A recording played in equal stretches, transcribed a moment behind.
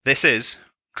This is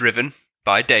Driven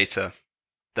by Data,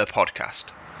 the podcast.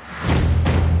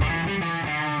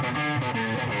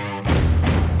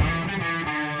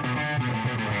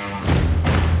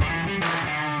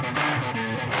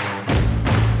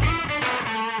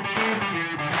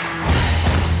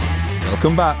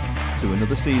 Welcome back to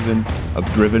another season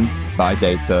of Driven by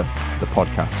Data, the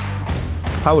podcast.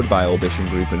 Powered by Ambition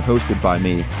Group and hosted by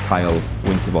me, Kyle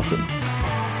Winterbottom.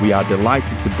 We are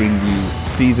delighted to bring you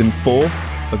Season 4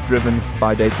 of Driven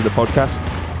by Data, the podcast,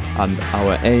 and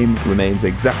our aim remains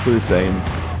exactly the same,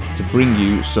 to bring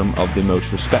you some of the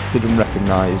most respected and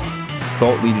recognised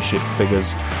thought leadership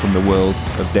figures from the world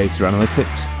of data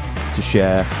analytics to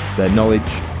share their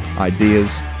knowledge,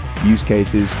 ideas, use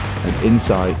cases and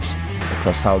insights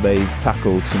across how they've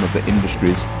tackled some of the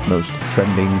industry's most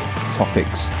trending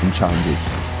topics and challenges.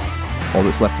 All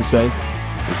that's left to say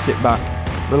is sit back,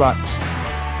 relax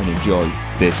and enjoy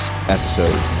this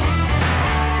episode.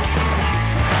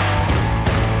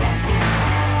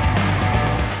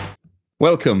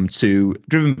 Welcome to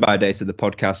Driven by Data, the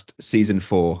podcast, Season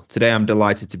 4. Today I'm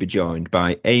delighted to be joined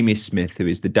by Aimee Smith, who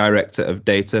is the Director of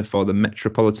Data for the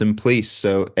Metropolitan Police.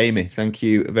 So Aimee, thank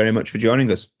you very much for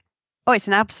joining us. Oh, it's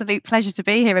an absolute pleasure to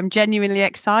be here. I'm genuinely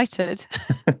excited.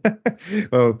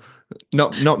 Well,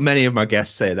 not many of my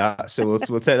guests say that, so we'll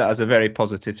take that as a very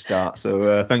positive start.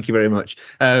 So thank you very much.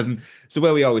 So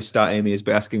where we always start, Aimee, is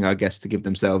by asking our guests to give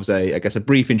themselves a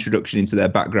brief introduction into their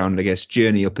background,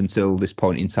 journey up until this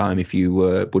point in time, if you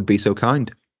would be so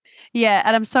kind. Yeah,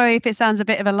 and I'm sorry if it sounds a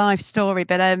bit of a life story,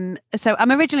 but so I'm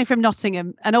originally from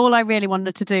Nottingham, and all I really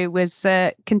wanted to do was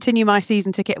continue my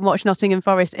season ticket and watch Nottingham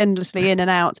Forest endlessly in and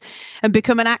out and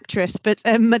become an actress. But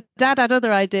my dad had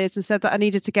other ideas and said that I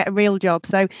needed to get a real job.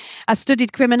 So I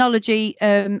studied criminology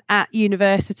at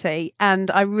university,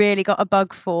 and I really got a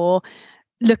bug for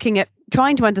looking at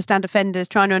trying to understand offenders,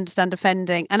 trying to understand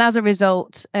offending. And as a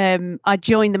result, I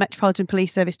joined the Metropolitan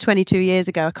Police Service 22 years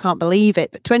ago. I can't believe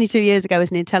it, but 22 years ago as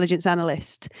an intelligence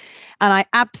analyst. And I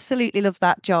absolutely love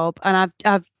that job. And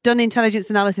I've done intelligence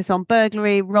analysis on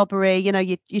burglary, robbery,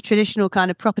 your traditional kind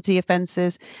of property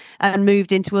offences, and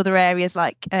moved into other areas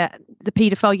like the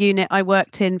paedophile unit I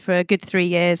worked in for a good 3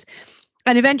 years.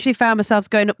 And eventually found myself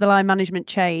going up the line management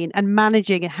chain and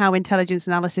managing how intelligence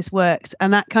analysis works.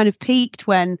 And that kind of peaked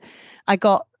when I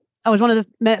was one of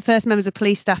the first members of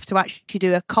police staff to actually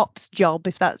do a cop's job,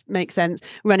 if that makes sense,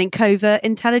 running covert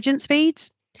intelligence feeds.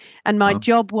 And my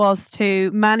job was to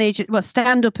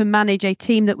stand up and manage a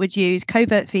team that would use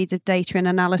covert feeds of data and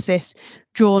analysis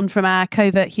drawn from our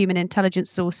covert human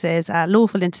intelligence sources, our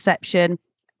lawful interception,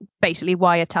 basically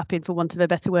wiretapping, for want of a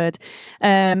better word,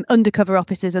 undercover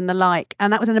officers and the like.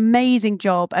 And that was an amazing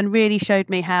job and really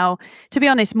showed me how, to be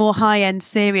honest, more high-end,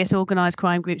 serious organised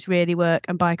crime groups really work.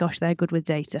 And by gosh, they're good with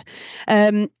data.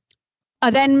 I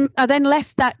then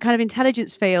left that kind of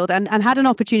intelligence field and had an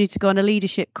opportunity to go on a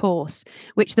leadership course,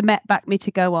 which the Met backed me to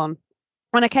go on.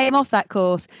 When I came off that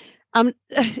course,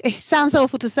 it sounds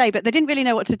awful to say, but they didn't really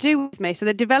know what to do with me. So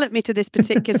they developed me to this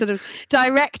particular sort of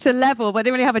director level, but they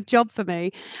didn't really have a job for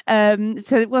me.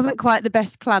 So it wasn't quite the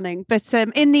best planning. But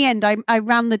in the end, I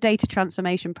ran the data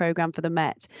transformation program for the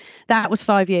Met. That was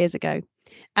 5 years ago.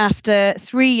 After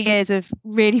 3 years of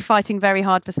really fighting very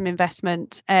hard for some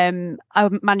investment, I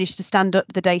managed to stand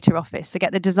up the data office to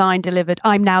get the design delivered.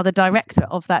 I'm now the director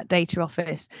of that data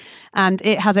office, and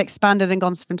it has expanded and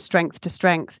gone from strength to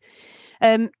strength.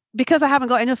 Because I haven't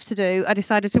got enough to do, I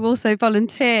decided to also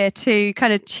volunteer to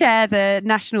kind of chair the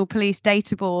National Police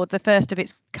Data Board, the first of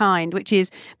its kind, which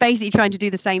is basically trying to do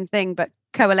the same thing, but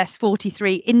coalesce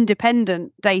 43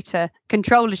 independent data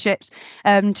controllerships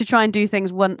to try and do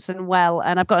things once and well.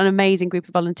 And I've got an amazing group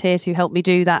of volunteers who help me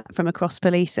do that from across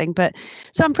policing.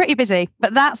 So I'm pretty busy,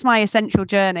 but that's my essential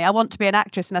journey. I want to be an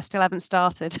actress and I still haven't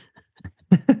started.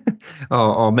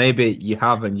 Or maybe you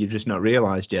have and you've just not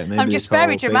realised yet. Maybe I'm just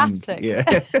very dramatic.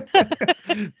 Yeah.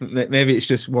 Maybe it's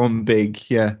just one big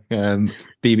BBC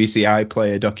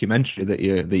iPlayer documentary that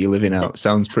you're living out.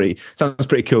 Sounds pretty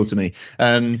cool to me.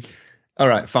 All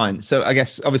right, fine. So I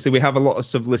guess obviously we have a lot of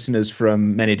sub-listeners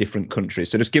from many different countries.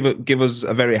 So just give us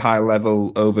a very high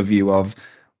level overview of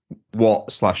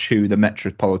what/who the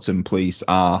Metropolitan Police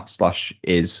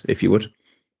are/is, if you would.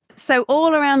 So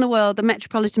all around the world, the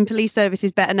Metropolitan Police Service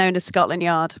is better known as Scotland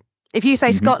Yard. If you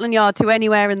say Scotland Yard to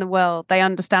anywhere in the world, they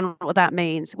understand what that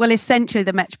means. Well, essentially,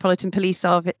 the Metropolitan Police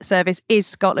Service is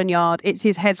Scotland Yard. It's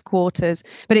his headquarters,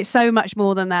 but it's so much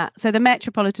more than that. So the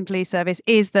Metropolitan Police Service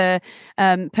is the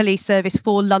police service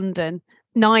for London.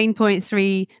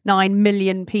 9.39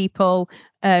 million people,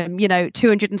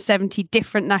 270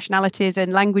 different nationalities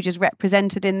and languages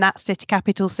represented in that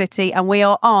capital city, and we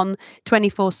are on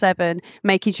 24/7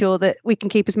 making sure that we can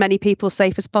keep as many people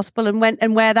safe as possible,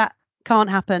 and where that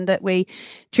can't happen, that we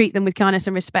treat them with kindness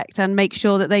and respect and make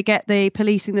sure that they get the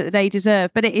policing that they deserve.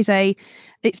 But it's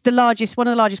one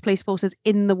of the largest police forces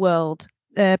in the world.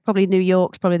 Probably New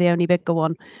York's probably the only bigger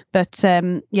one, but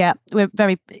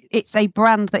it's a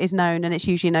brand that is known, and it's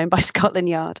usually known by Scotland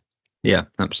Yard. Yeah,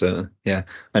 absolutely. Yeah,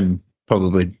 and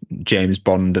probably James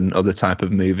Bond and other type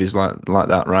of movies like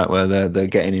that, right, where they're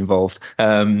getting involved.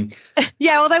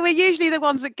 Yeah, although we're usually the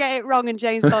ones that get it wrong, and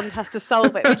James Bond has to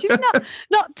solve it, which is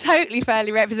not totally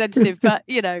fairly representative, but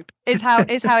it's how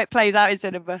it plays out in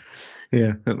cinema.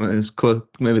 Yeah, it's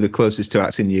maybe the closest to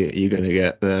acting you're going to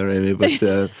get there, Aimee,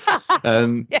 but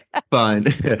fine.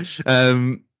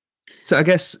 So I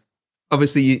guess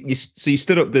obviously you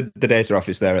stood up the data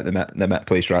office there at the Met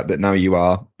Police, right? That now you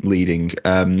are leading.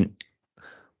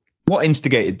 What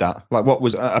instigated that? Like, what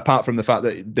was, apart from the fact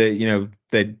that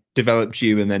they developed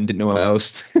you and then didn't know what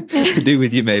else to do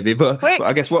with you, maybe? But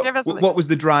I guess what was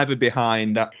the driver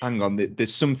behind that? Hang on,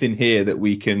 there's something here that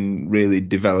we can really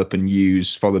develop and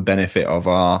use for the benefit of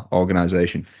our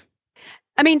organisation.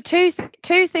 I mean, two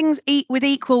things with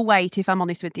equal weight, if I'm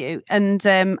honest with you, and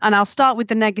I'll start with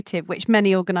the negative, which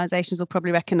many organisations will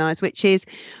probably recognise, which is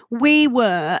we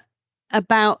were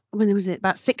about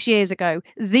 6 years ago,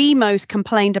 the most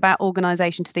complained about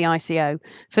organisation to the ICO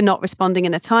for not responding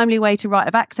in a timely way to right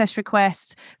of access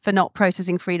requests, for not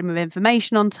processing freedom of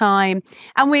information on time,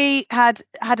 and we had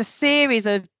a series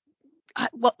of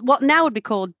what now would be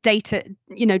called data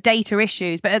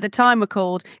issues, but at the time were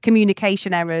called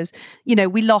communication errors.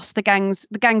 We lost the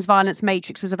gangs violence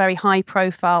matrix was a very high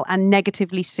profile and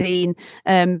negatively seen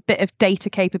bit of data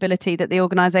capability that the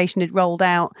organisation had rolled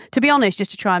out, to be honest,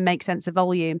 just to try and make sense of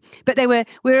volume. But we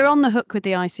were on the hook with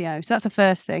the ICO. So that's the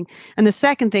first thing. And the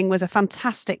second thing was a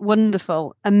fantastic,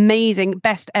 wonderful, amazing,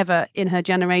 best ever in her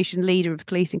generation leader of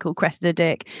policing called Cressida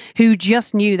Dick, who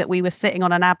just knew that we were sitting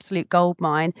on an absolute gold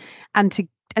mine.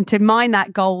 And to mine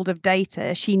that gold of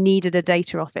data, she needed a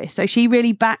data office. So she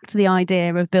really backed the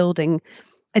idea of building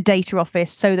a data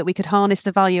office so that we could harness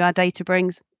the value our data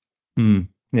brings.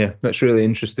 Yeah, that's really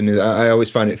interesting. I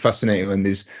always find it fascinating when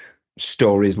there's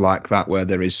stories like that where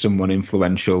there is someone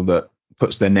influential that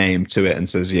puts their name to it and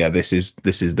says, yeah, this is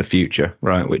the future,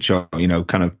 right? Which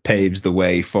kind of paves the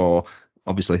way for,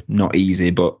 obviously not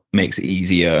easy, but makes it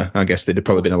easier. I guess there'd have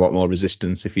probably been a lot more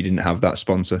resistance if you didn't have that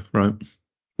sponsor, right?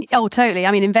 Oh, totally.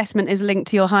 I mean, investment is linked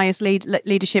to your highest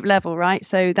leadership level, right?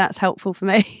 So that's helpful for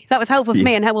me. That was helpful for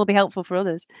me, and will be helpful for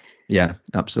others. Yeah,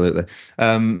 absolutely.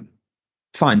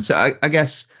 Fine. So I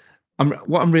guess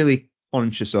what I'm really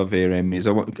conscious of here, Aimee, is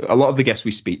a lot of the guests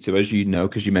we speak to, as you know,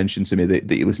 because you mentioned to me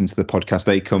that you listen to the podcast,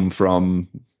 they come from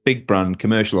big brand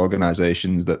commercial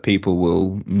organizations that people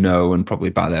will know and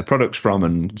probably buy their products from,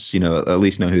 and at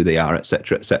least know who they are,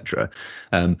 etc., etc.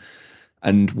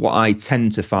 And what I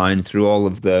tend to find through all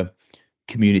of the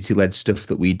community-led stuff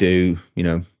that we do,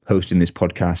 hosting this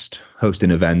podcast,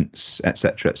 hosting events,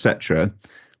 etc., etc.,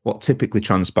 what typically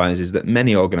transpires is that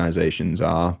many organizations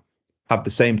have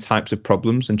the same types of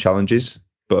problems and challenges,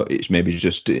 but it's maybe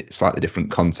just a slightly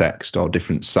different context or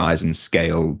different size and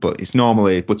scale. But it's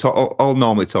normally, all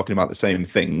normally talking about the same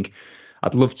thing.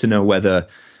 I'd love to know whether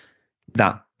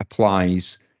that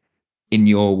applies in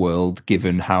your world,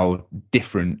 given how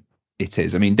different it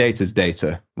is. I mean, data's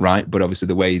data, right? But obviously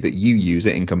the way that you use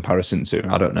it in comparison to,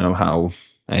 I don't know how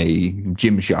a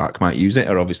Gymshark might use it,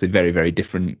 are obviously very, very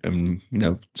different,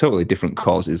 totally different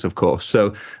causes, of course.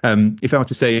 So if I were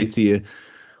to say to you,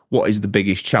 what is the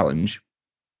biggest challenge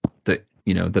that,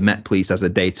 the Met Police as a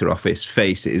data office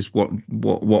faces, what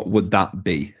would that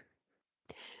be?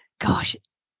 Gosh,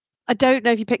 I don't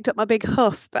know if you picked up my big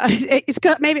huff, but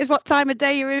maybe it's what time of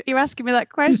day you're asking me that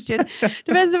question.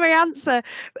 Depends on my answer.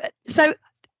 So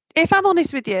if I'm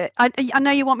honest with you, I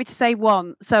know you want me to say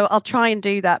one, so I'll try and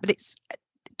do that, but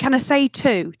can I say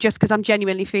two, just because I'm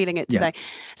genuinely feeling it today? Yeah.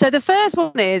 So the first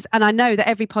one is, and I know that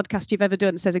every podcast you've ever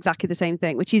done says exactly the same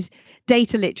thing, which is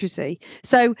data literacy.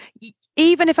 So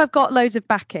even if I've got loads of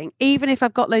backing, even if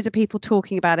I've got loads of people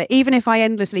talking about it, even if I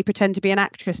endlessly pretend to be an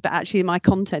actress, but actually my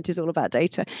content is all about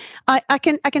data, I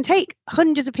can take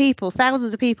hundreds of people,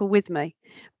 thousands of people with me.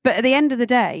 But at the end of the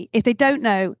day, if they don't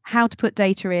know how to put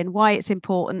data in, why it's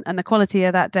important, and the quality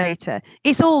of that data,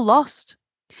 it's all lost.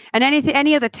 And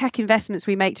any other tech investments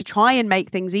we make to try and make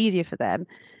things easier for them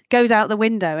goes out the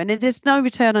window and there's no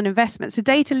return on investment. So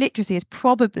data literacy is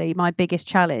probably my biggest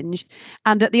challenge.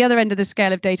 And at the other end of the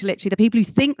scale of data literacy, the people who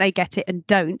think they get it and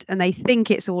don't, and they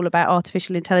think it's all about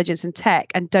artificial intelligence and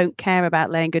tech and don't care about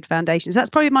laying good foundations.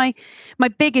 That's probably my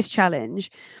biggest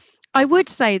challenge. I would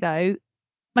say, though,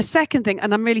 my second thing,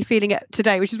 and I'm really feeling it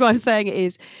today, which is why I'm saying it,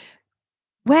 is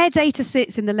where data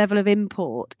sits in the level of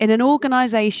import in an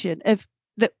organization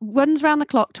that runs around the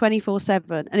clock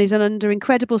 24/7 and is under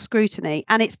incredible scrutiny,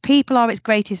 and its people are its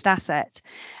greatest asset.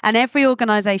 And every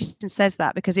organization says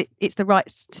that because it's the right,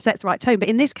 sets the right tone. But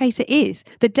in this case, it is.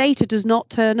 The data does not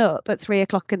turn up at 3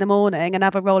 o'clock in the morning and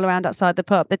have a roll around outside the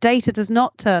pub. The data does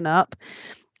not turn up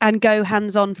and go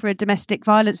hands-on for a domestic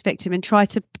violence victim and try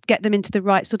to get them into the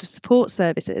right sort of support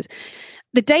services.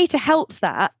 The data helps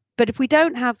that, but if we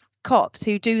don't have cops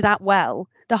who do that well,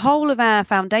 the whole of our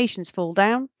foundations fall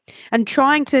down. And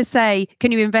trying to say,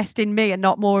 can you invest in me and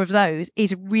not more of those,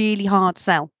 is a really hard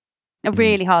sell. A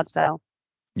really hard sell.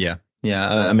 Yeah.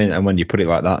 I mean, and when you put it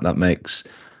like that, that makes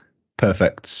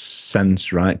perfect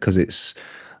sense, right? Because it's,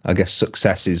 I guess,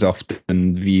 success is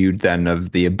often viewed then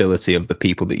of the ability of the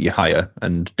people that you hire,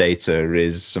 and data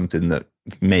is something that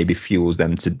maybe fuels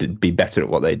them to be better at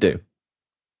what they do.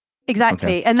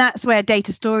 Exactly. Okay. And that's where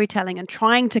data storytelling and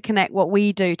trying to connect what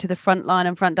we do to the front line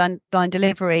and front line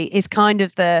delivery is kind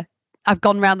of I've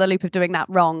gone round the loop of doing that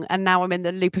wrong, and now I'm in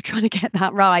the loop of trying to get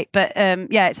that right. But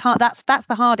yeah, it's hard. That's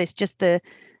the hardest, just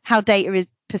how data is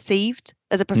perceived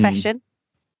as a profession.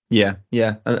 Yeah.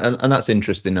 And that's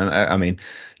interesting. And I mean,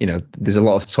 there's a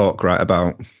lot of talk, right,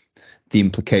 about the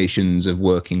implications of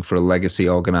working for a legacy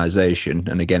organization.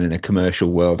 And again, in a commercial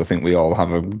world, I think we all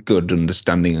have a good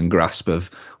understanding and grasp of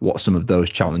what some of those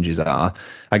challenges are.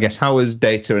 I guess, how has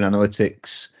data and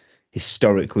analytics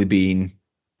historically been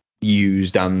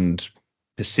used and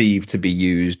perceived to be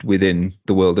used within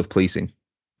the world of policing?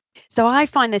 So I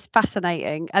find this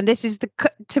fascinating, and this is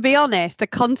to be honest, the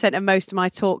content of most of my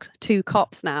talks to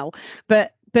cops now.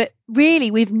 But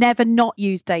really, we've never not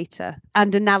used data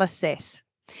and analysis.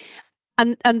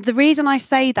 And the reason I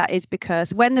say that is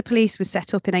because when the police was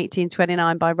set up in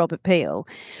 1829 by Robert Peel,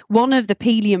 one of the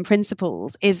Peelian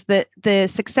principles is that the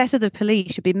success of the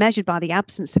police should be measured by the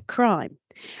absence of crime.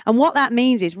 And what that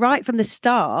means is right from the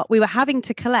start, we were having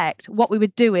to collect what we were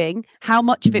doing, how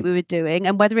much of it we were doing,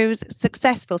 and whether it was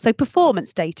successful. So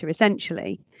performance data,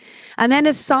 essentially. And then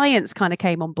as science kind of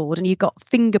came on board and you've got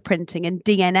fingerprinting and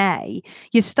DNA,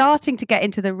 you're starting to get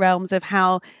into the realms of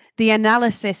how the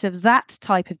analysis of that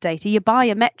type of data, your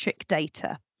biometric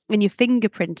data and your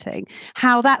fingerprinting,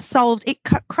 how that solved, it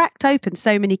cracked open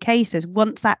so many cases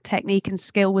once that technique and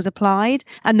skill was applied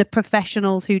and the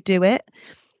professionals who do it.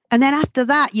 And then after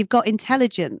that, you've got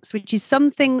intelligence, which is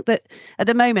something that at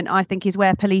the moment I think is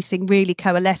where policing really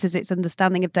coalesces its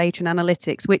understanding of data and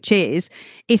analytics, which is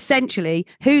essentially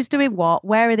who's doing what,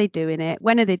 where are they doing it,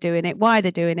 when are they doing it, why are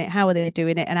they doing it, how are they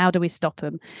doing it, and how do we stop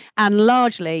them? And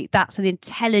largely that's an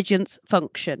intelligence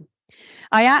function.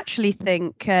 I actually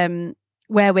think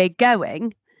where we're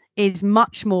going is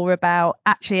much more about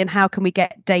actually, and how can we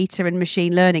get data and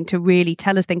machine learning to really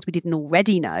tell us things we didn't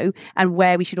already know and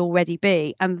where we should already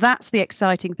be. And that's the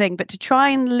exciting thing. But to try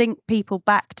and link people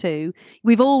back to,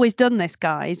 we've always done this,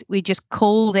 guys. We just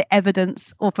called it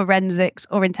evidence or forensics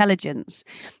or intelligence.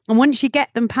 And once you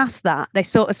get them past that, they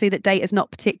sort of see that data is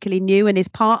not particularly new and is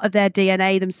part of their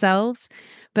DNA themselves.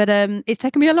 But it's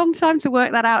taken me a long time to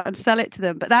work that out and sell it to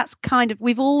them. But that's kind of,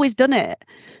 we've always done it.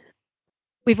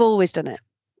 We've always done it.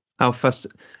 How fast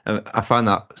I find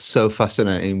that so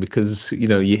fascinating, because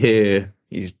you hear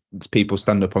people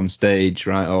stand up on stage,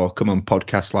 right, or come on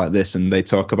podcasts like this, and they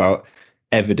talk about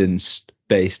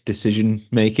evidence-based decision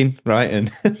making, right,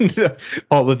 and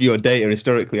all of your data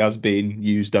historically has been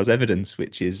used as evidence,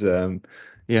 which is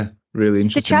really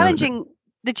interesting.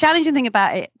 The challenging thing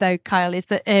about it, though, Kyle, is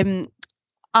that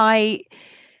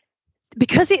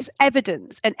because it's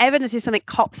evidence, and evidence is something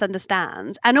cops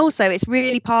understand, and also it's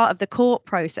really part of the court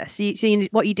process. So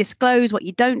what you disclose, what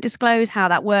you don't disclose, how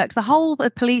that works. The whole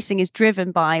of policing is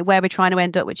driven by where we're trying to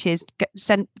end up, which is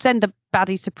send the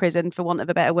baddies to prison, for want of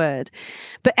a better word.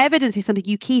 But evidence is something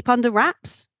you keep under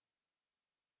wraps.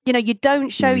 You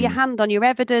don't show your hand on your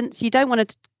evidence. You don't want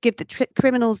to give the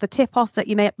criminals the tip off that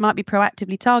you might be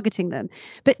proactively targeting them.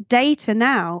 But data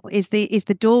now is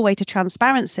the doorway to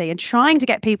transparency, and trying to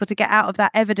get people to get out of that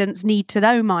evidence need to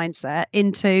know mindset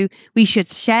into, we should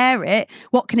share it.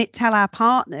 What can it tell our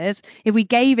partners? If we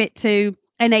gave it to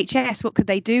NHS, what could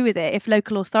they do with it? If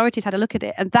local authorities had a look at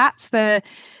it? And that's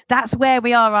where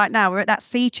we are right now. We're at that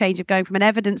sea change of going from an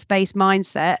evidence-based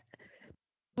mindset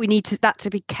we need that to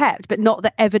be kept, but not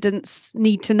the evidence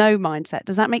need to know mindset.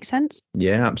 Does that make sense?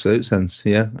 Yeah, absolute sense.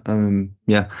 Yeah.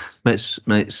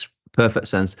 Makes perfect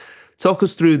sense. Talk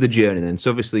us through the journey then. So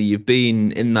obviously you've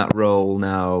been in that role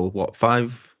now, what,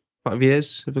 5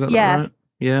 years? Have I got that right?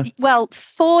 Yeah. Well,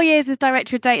 4 years as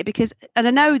director of data and I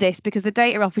know this because the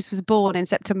data office was born in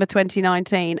September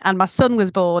 2019 and my son was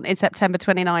born in September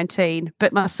 2019,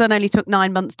 but my son only took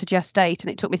 9 months to gestate and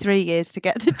it took me 3 years to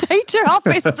get the data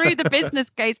office through the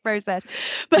business case process.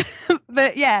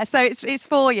 But yeah, so it's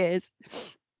 4 years.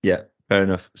 Yeah, fair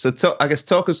enough. So I guess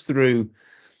talk us through.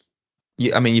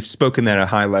 You've spoken there at a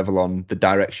high level on the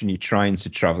direction you're trying to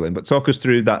travel in, but talk us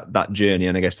through that journey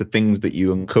and I guess the things that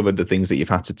you uncovered, the things that you've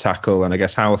had to tackle, and I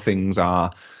guess how things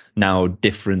are now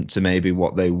different to maybe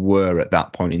what they were at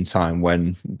that point in time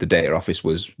when the data office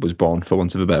was born, for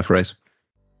want of a better phrase.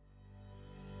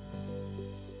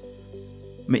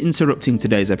 I'm interrupting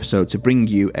today's episode to bring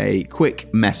you a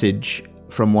quick message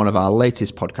from one of our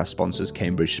latest podcast sponsors,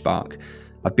 Cambridge Spark.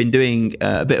 I've been doing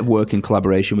a bit of work in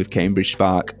collaboration with Cambridge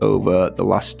Spark over the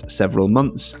last several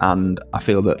months, and I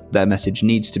feel that their message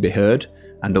needs to be heard,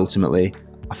 and ultimately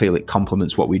I feel it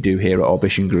complements what we do here at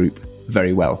Ambition Group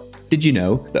very well. Did you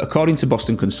know that according to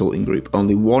Boston Consulting Group,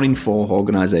 only 1 in 4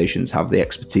 organisations have the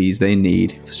expertise they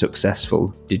need for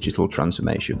successful digital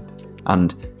transformation?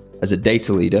 And as a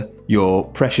data leader, you're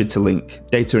pressured to link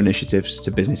data initiatives to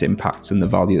business impacts and the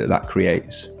value that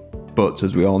creates. But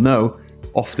as we all know,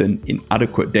 often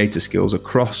inadequate data skills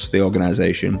across the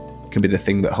organisation can be the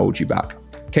thing that holds you back.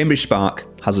 Cambridge Spark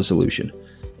has a solution.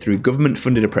 Through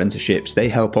government-funded apprenticeships, they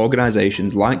help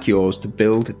organisations like yours to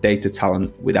build data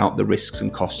talent without the risks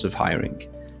and costs of hiring.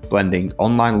 Blending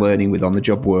online learning with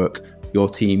on-the-job work, your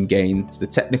team gains the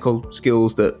technical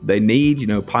skills that they need,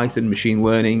 Python, machine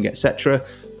learning, etc.,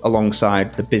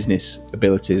 alongside the business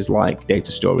abilities like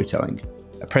data storytelling.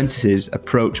 Apprentices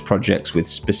approach projects with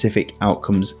specific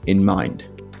outcomes in mind.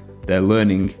 Their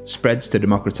learning spreads to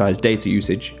democratise data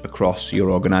usage across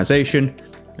your organisation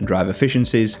and drive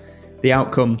efficiencies. The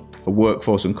outcome, a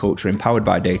workforce and culture empowered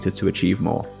by data to achieve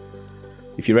more.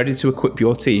 If you're ready to equip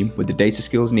your team with the data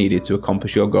skills needed to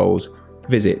accomplish your goals,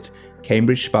 visit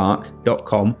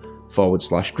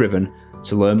cambridgespark.com/driven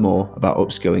to learn more about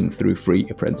upskilling through free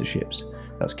apprenticeships.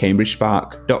 That's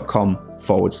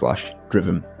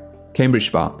cambridgespark.com/driven. Cambridge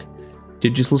Spark,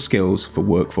 digital skills for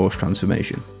workforce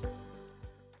transformation.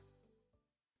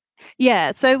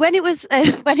 Yeah, so when it was,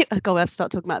 I've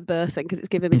started talking about birthing because it's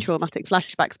giving me traumatic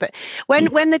flashbacks. But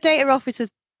when the data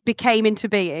office became into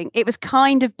being, it was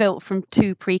kind of built from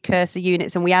 2 precursor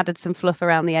units, and we added some fluff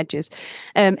around the edges.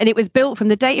 And it was built from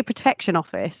the data protection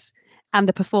office and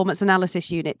the performance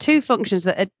analysis unit, 2 functions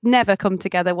that had never come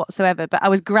together whatsoever. But I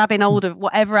was grabbing hold of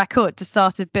whatever I could to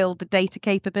start to build the data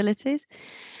capabilities.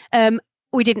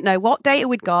 We didn't know what data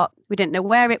we'd got. We didn't know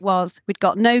where it was. We'd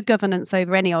got no governance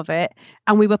over any of it.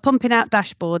 And we were pumping out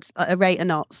dashboards at a rate of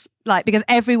knots, because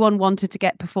everyone wanted to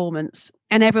get performance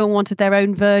and everyone wanted their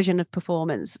own version of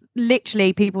performance.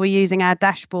 Literally, people were using our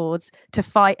dashboards to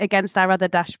fight against our other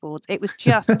dashboards. It was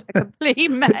just a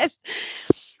complete mess.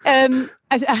 And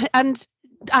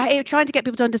I trying to get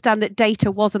people to understand that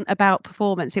data wasn't about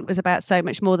performance. It was about so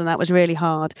much more than that. Was really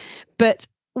hard. But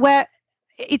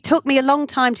it took me a long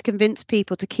time to convince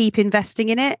people to keep investing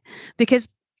in it, because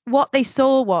what they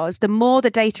saw was the more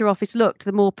the data office looked,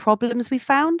 the more problems we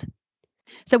found.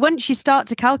 So once you start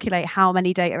to calculate how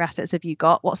many data assets have you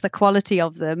got, what's the quality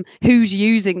of them, who's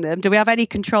using them, do we have any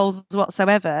controls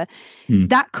whatsoever,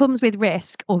 that comes with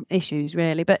risk or issues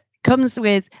really, but comes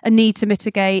with a need to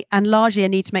mitigate and largely a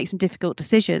need to make some difficult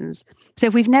decisions. So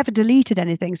if we've never deleted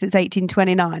anything since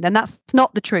 1829, and that's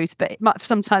not the truth, but it might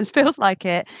sometimes feels like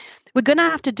it, we're going to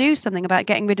have to do something about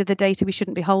getting rid of the data we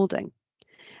shouldn't be holding.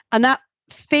 And that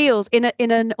feels in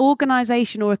an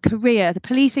organisation or a career, the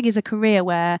policing is a career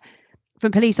where,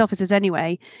 from police officers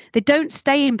anyway, they don't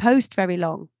stay in post very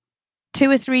long. 2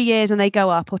 or 3 years and they go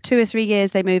up, or 2 or 3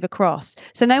 years they move across.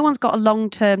 So no one's got a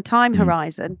long-term time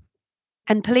horizon.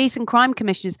 And police and crime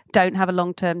commissioners don't have a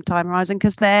long-term time horizon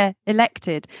because they're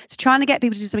elected. So trying to get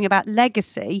people to do something about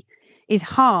legacy is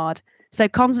hard. So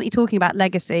constantly talking about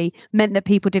legacy meant that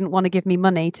people didn't want to give me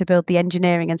money to build the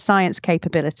engineering and science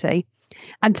capability.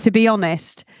 And to be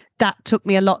honest, that took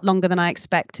me a lot longer than I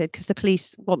expected, because the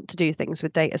police want to do things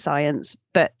with data science,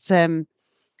 but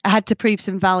I had to prove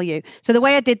some value. So the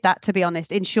way I did that, to be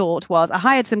honest, in short, was I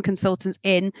hired some consultants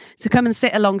in to come and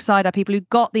sit alongside our people who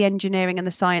got the engineering and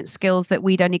the science skills that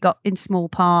we'd only got in small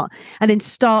part, and then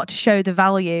start to show the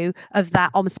value of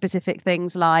that on specific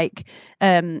things like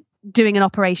doing an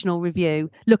operational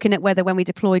review, looking at whether when we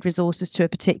deployed resources to a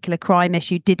particular crime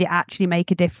issue, did it actually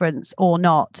make a difference or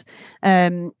not?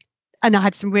 And I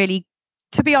had some really,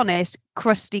 to be honest,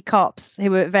 crusty cops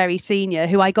who were very senior,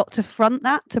 who I got to front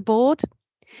that to board.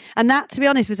 And that, to be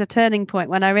honest, was a turning point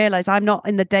when I realized I'm not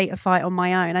in the data fight on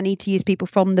my own. I need to use people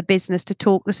from the business to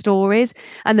talk the stories.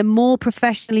 And the more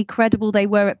professionally credible they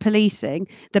were at policing,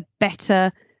 the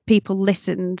better people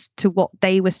listened to what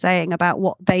they were saying about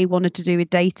what they wanted to do with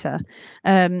data.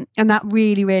 And that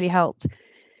really, really helped.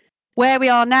 Where we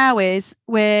are now is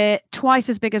we're twice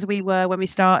as big as we were when we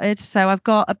started. So I've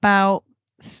got about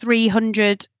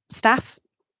 300 staff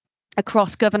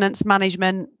across governance,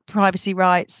 management, privacy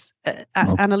rights,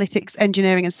 analytics,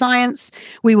 engineering and science.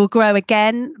 We will grow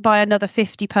again by another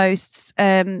 50 posts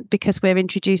because we're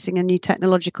introducing a new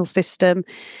technological system.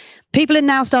 People are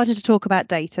now starting to talk about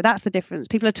data. That's the difference.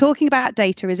 People are talking about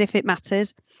data as if it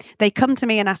matters. They come to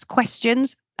me and ask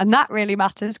questions, and that really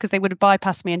matters because they would have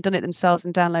bypassed me and done it themselves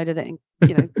and downloaded it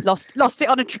and lost it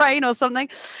on a train or something.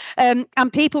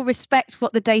 And people respect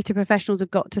what the data professionals have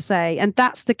got to say, and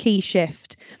that's the key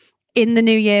shift. In the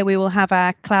new year, we will have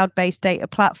our cloud-based data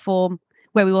platform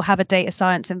where we will have a data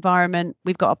science environment.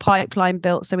 We've got a pipeline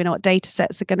built so we know what data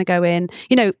sets are going to go in.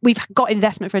 We've got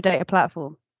investment for a data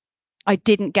platform. I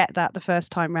didn't get that the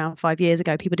first time round 5 years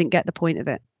ago. People didn't get the point of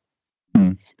it.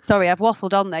 Sorry, I've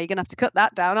waffled on there. You're going to have to cut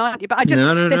that down, aren't you? But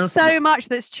there's so much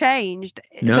that's changed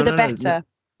for the better.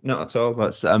 Not at all.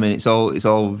 It's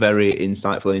all very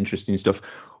insightful and interesting stuff.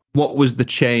 What was the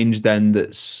change then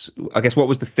what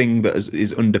was the thing that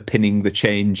is underpinning the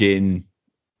change in,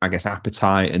 I guess,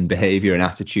 appetite and behavior and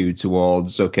attitude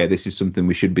towards, okay, this is something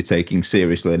we should be taking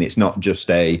seriously, and it's not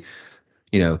just a,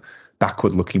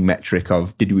 backward looking metric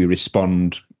of did we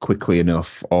respond quickly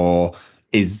enough, or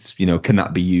can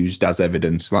that be used as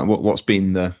evidence? Like what's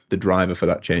been the driver for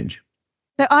that change?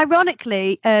 So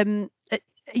ironically, I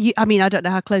don't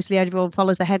know how closely everyone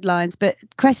follows the headlines, but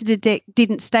Cressida Dick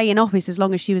didn't stay in office as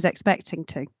long as she was expecting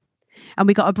to. And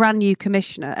we got a brand new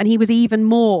commissioner, and he was even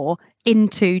more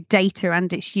into data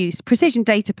and its use, precision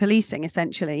data policing,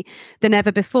 essentially, than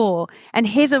ever before. And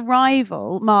his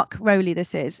arrival, Mark Rowley,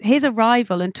 his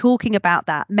arrival and talking about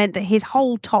that meant that his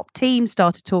whole top team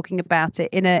started talking about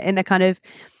it in a kind of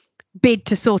bid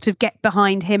to sort of get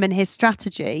behind him and his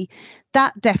strategy.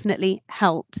 That definitely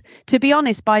helped. To be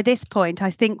honest, by this point,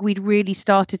 I think we'd really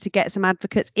started to get some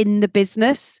advocates in the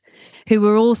business who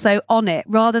were also on it,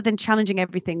 rather than challenging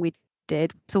everything we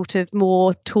did, sort of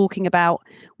more talking about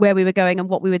where we were going and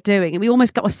what we were doing. And we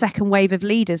almost got a second wave of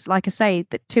leaders. Like I say,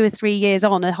 that 2 or 3 years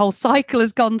on, a whole cycle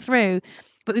has gone through.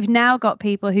 But we've now got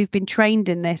people who've been trained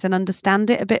in this and understand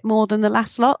it a bit more than the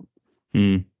last lot.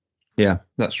 Yeah,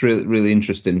 that's really, really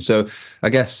interesting. So I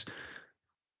guess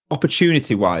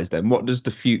opportunity wise, then, what does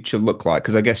the future look like?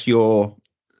 Because I guess you're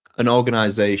an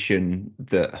organization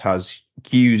that has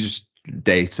used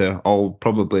data, all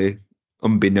probably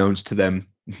unbeknownst to them.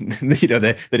 They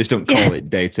just don't call it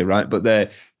data, right? But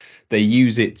they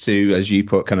use it to, as you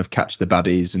put, kind of catch the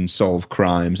baddies and solve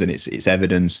crimes, and it's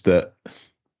evidence that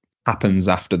happens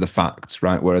after the fact,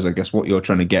 right? Whereas I guess what you're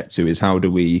trying to get to is how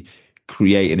do we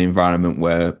create an environment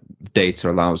where data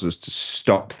allows us to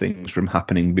stop things from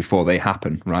happening before they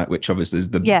happen, right? Which obviously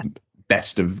is the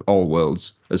best of all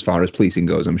worlds as far as policing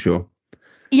goes, I'm sure.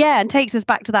 Yeah, and takes us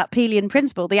back to that Pelian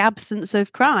principle, the absence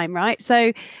of crime, right?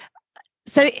 So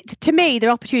to me, the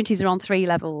opportunities are on 3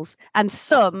 levels, and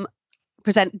some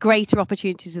present greater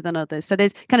opportunities than others. So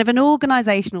there's kind of an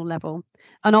organizational level,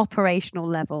 an operational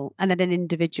level, and then an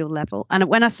individual level. And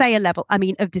when I say a level, I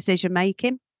mean of decision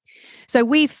making. So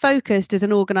we've focused as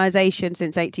an organization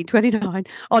since 1829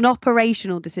 on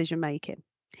operational decision making.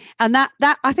 And that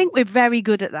I think we're very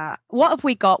good at that. What have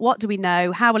we got? What do we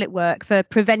know? How will it work for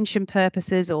prevention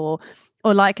purposes, or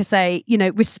like I say,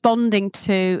 responding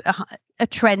to a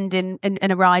trend in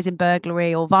a rise in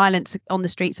burglary or violence on the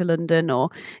streets of London or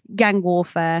gang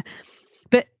warfare.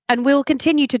 And we'll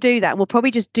continue to do that. And we'll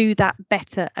probably just do that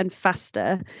better and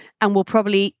faster. And we'll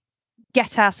probably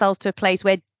get ourselves to a place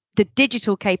where the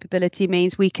digital capability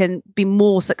means we can be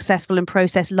more successful and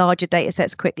process larger data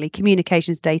sets quickly.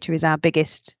 Communications data is our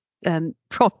biggest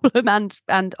problem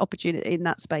and opportunity in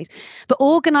that space. But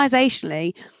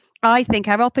organizationally, I think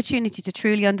our opportunity to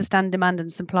truly understand demand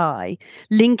and supply,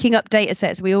 linking up data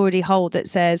sets we already hold that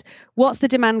says, what's the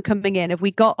demand coming in? Have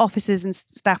we got officers and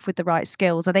staff with the right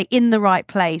skills? Are they in the right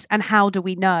place? And how do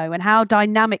we know? And how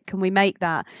dynamic can we make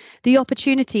that? The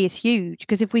opportunity is huge,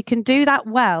 because if we can do that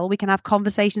well, we can have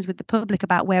conversations with the public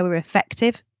about where we're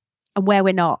effective and where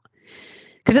we're not.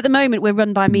 Because at the moment, we're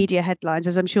run by media headlines,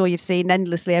 as I'm sure you've seen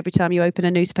endlessly every time you open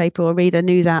a newspaper or read a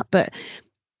news app. But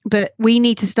But we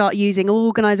need to start using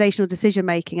organisational decision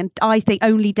making, and I think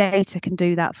only data can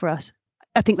do that for us.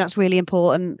 I think that's really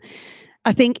important.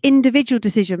 I think individual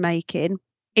decision making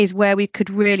is where we could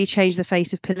really change the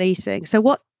face of policing. So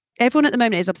what everyone at the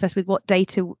moment is obsessed with what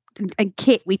data and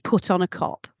kit we put on a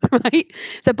cop, right?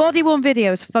 So body-worn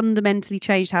video has fundamentally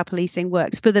changed how policing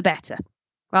works for the better,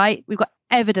 right? We've got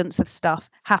evidence of stuff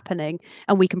happening,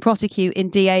 and we can prosecute in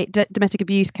domestic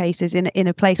abuse cases in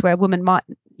a place where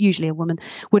usually a woman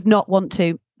would not want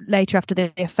to later after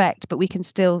the effect, but we can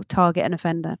still target an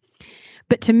offender.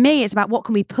 But to me, it's about what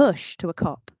can we push to a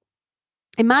cop.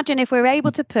 Imagine if we're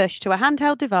able to push to a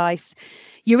handheld device,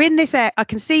 you're in this area, I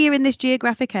can see you're in this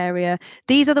geographic area.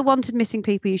 These are the wanted missing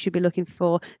people you should be looking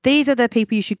for. These are the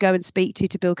people you should go and speak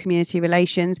to build community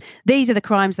relations. These are the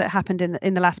crimes that happened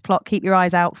in the last plot. Keep your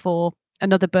eyes out for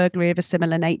another burglary of a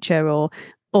similar nature or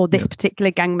this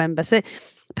particular gang member. So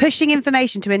pushing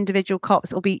information to individual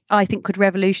cops I think could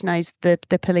revolutionise the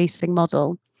policing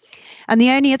model. And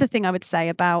the only other thing I would say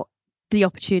about the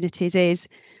opportunities is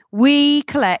we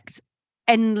collect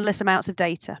endless amounts of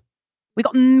data. We've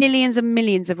got millions and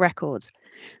millions of records.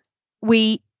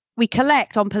 We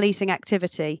collect on policing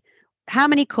activity. How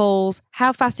many calls?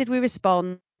 How fast did we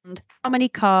respond? How many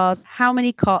cars? How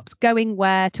many cops going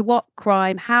where? To what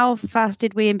crime? How fast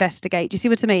did we investigate? Do you see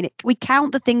what I mean? We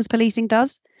count the things policing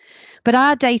does. But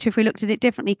our data, if we looked at it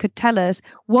differently, could tell us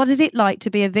what is it like to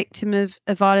be a victim of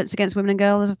violence against women and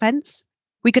girls offence.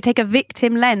 We could take a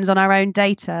victim lens on our own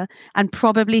data and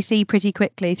probably see pretty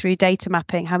quickly through data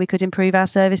mapping how we could improve our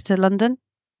service to London,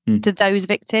 to those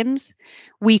victims.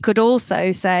 We could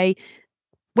also say,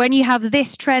 when you have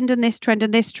this trend and this trend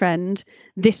and this trend,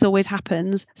 this always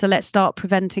happens. So let's start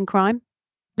preventing crime.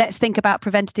 Let's think about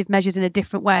preventative measures in a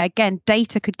different way. Again,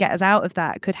 data could get us out of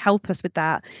that, could help us with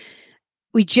that.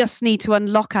 We just need to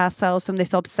unlock ourselves from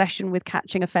this obsession with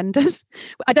catching offenders.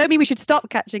 I don't mean we should stop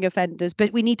catching offenders,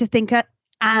 but we need to think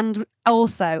and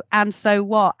also, and so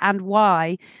what, and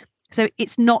why. So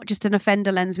it's not just an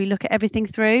offender lens. We look at everything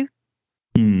through.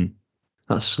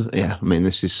 I mean,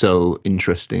 this is so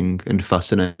interesting and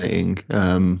fascinating.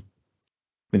 I mean,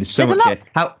 there's so much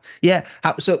here.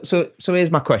 So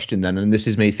here's my question then, and this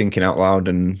is me thinking out loud,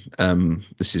 and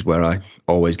this is where I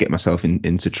always get myself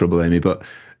into trouble, Aimee. But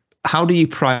how do you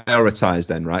prioritize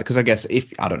then, right? Because I guess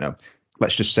I don't know,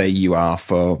 let's just say you are,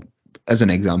 as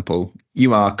an example,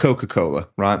 you are Coca-Cola,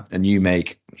 right? And you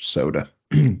make soda.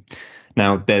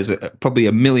 Now, there's probably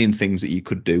a million things that you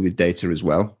could do with data as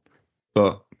well,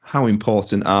 but how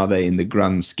important are they in the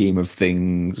grand scheme of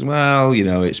things? Well,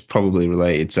 it's probably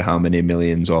related to how many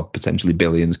millions or potentially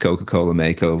billions Coca-Cola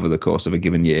make over the course of a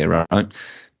given year, right?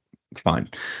 Fine.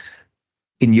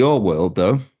 In your world,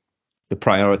 though, the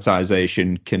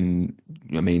prioritization can,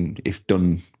 if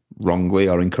done wrongly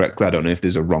or incorrectly, I don't know if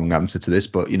there's a wrong answer to this,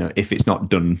 but if it's not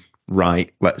done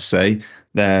right, let's say,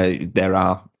 there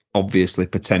are obviously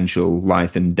potential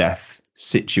life and death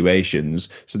situations.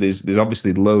 So there's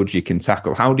obviously loads you can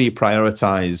tackle. How do you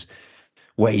prioritize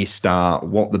where you start,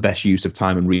 what the best use of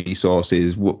time and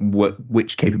resources,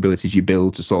 which capabilities you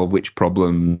build to solve which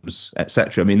problems,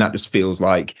 etc.? I mean, that just feels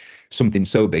like something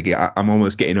so big. I'm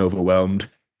almost getting overwhelmed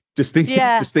just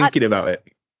thinking about it.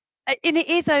 And it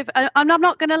is over. I'm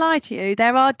not going to lie to you.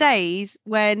 There are days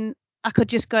when I could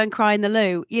just go and cry in the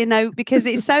loo, because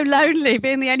it's so lonely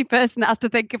being the only person that has to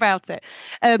think about it.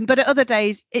 But at other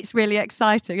days, it's really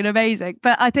exciting and amazing.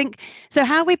 But I think, so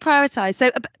how we prioritize.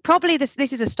 So probably this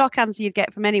is a stock answer you'd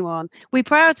get from anyone. We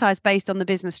prioritize based on the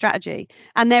business strategy.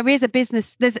 And there is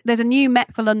there's a new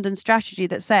Met for London strategy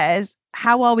that says,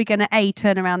 how are we going to A,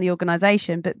 turn around the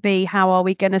organisation, but B, how are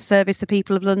we going to service the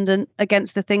people of London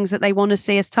against the things that they want to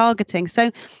see us targeting?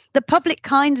 So the public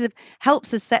kind of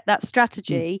helps us set that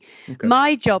strategy. Okay.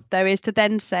 My job, though, is to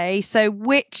then say, so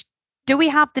do we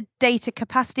have the data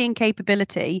capacity and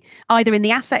capability, either in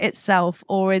the asset itself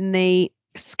or in the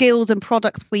skills and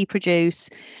products we produce,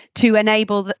 to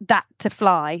enable that to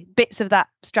fly, bits of that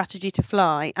strategy to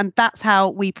fly? And that's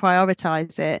how we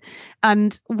prioritise it.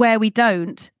 And where we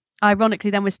don't, ironically,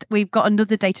 then we've got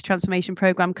another data transformation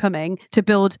program coming to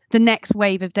build the next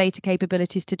wave of data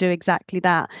capabilities to do exactly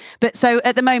that. But so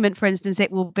at the moment, for instance, it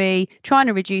will be trying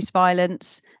to reduce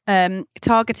violence,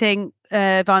 targeting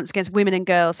violence against women and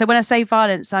girls. So when I say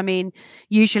violence, I mean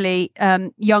usually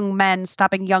young men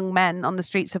stabbing young men on the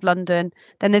streets of London.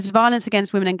 Then there's violence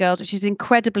against women and girls, which is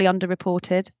incredibly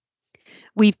underreported.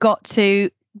 We've got to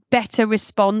better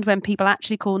respond when people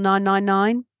actually call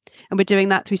 999. And we're doing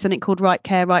that through something called Right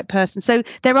Care, Right Person. So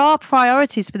there are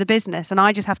priorities for the business, and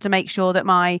I just have to make sure that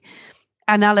my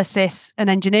analysis and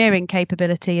engineering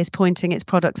capability is pointing its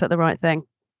products at the right thing.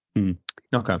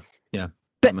 Okay. Yeah.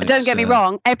 But don't get me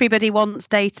wrong, everybody wants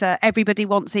data, everybody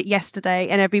wants it yesterday,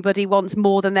 and everybody wants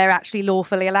more than they're actually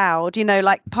lawfully allowed.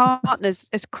 Like Partners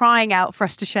is crying out for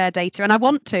us to share data, and I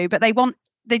want to, but they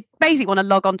basically want to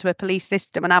log onto a police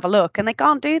system and have a look, and they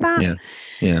can't do that.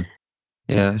 Yeah.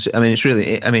 I mean, it's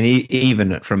really,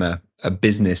 even from a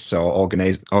business or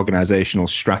organizational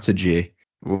strategy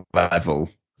level,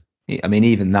 I mean,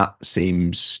 even that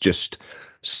seems just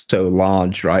so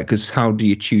large, right? Because how do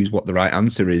you choose what the right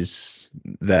answer is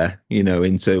there,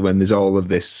 into when there's all of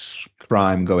this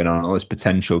crime going on, all this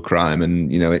potential crime,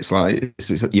 and, it's like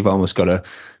you've almost got to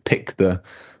pick the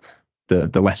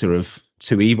lesser of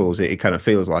two evils. It kind of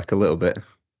feels like a little bit.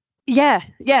 Yeah,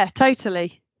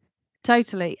 totally.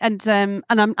 And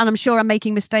I'm sure I'm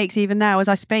making mistakes even now as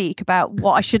I speak about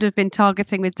what I should have been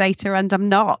targeting with data, and I'm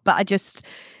not. But I just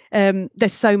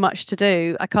there's so much to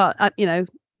do. I can't,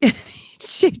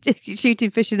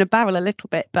 shooting fish in a barrel a little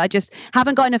bit, but I just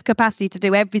haven't got enough capacity to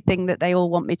do everything that they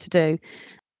all want me to do.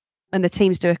 And the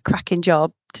teams do a cracking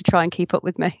job to try and keep up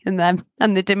with me and them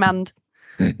and the demand.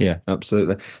 Yeah,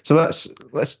 absolutely. So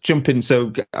let's jump in.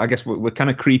 So I guess we're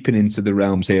kind of creeping into the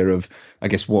realms here of, I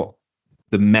guess, what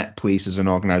the Met Police as an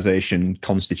organisation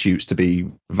constitutes to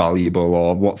be valuable,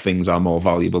 or what things are more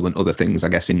valuable than other things, I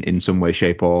guess, in some way,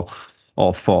 shape, or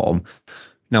form.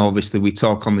 Now, obviously, we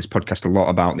talk on this podcast a lot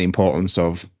about the importance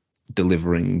of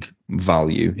delivering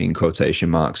value in quotation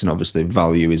marks, and obviously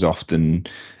value is often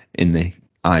in the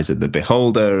eyes of the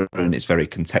beholder, and it's very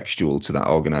contextual to that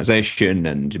organisation,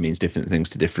 and it means different things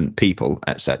to different people,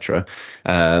 etc.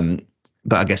 But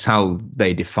I guess how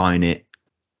they define it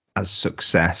as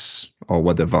success, or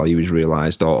whether value is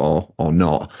realized or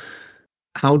not,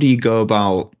 how do you go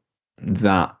about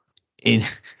that in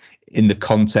the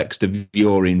context of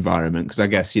your environment? Because I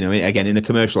guess, again, in a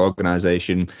commercial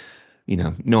organization,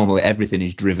 normally everything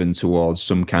is driven towards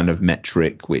some kind of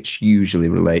metric, which usually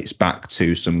relates back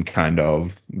to some kind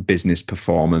of business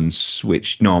performance,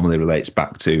 which normally relates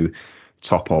back to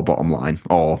top or bottom line,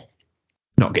 or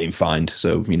not getting fined,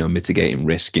 so mitigating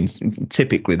risk. And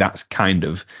typically that's kind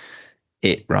of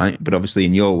it, right? But obviously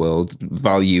in your world,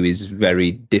 value is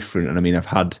very different. And I mean, I've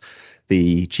had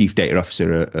the chief data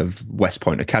officer of West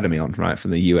Point Academy on, right, from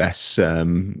the US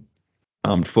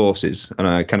Armed Forces, and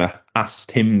I kind of asked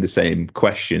him the same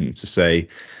question to say,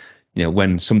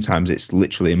 when sometimes it's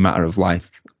literally a matter of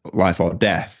life or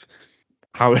death,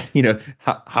 how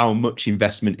much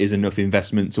investment is enough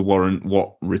investment to warrant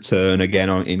what return, again,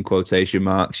 in quotation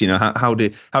marks? How do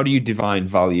you define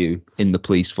value in the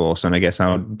police force? And I guess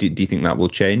how do you think that will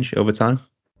change over time?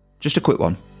 Just a quick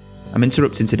one. I'm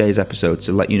interrupting today's episode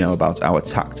to let you know about our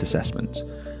TACT assessment.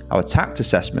 Our TACT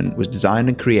assessment was designed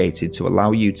and created to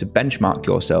allow you to benchmark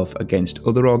yourself against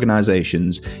other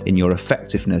organisations in your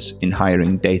effectiveness in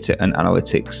hiring data and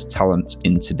analytics talent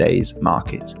in today's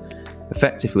market.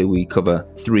 Effectively, we cover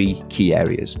three key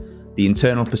areas: the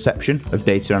internal perception of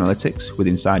data analytics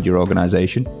within inside your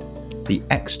organisation, the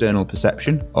external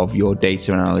perception of your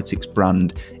data and analytics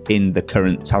brand in the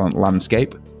current talent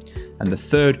landscape, and the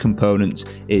third component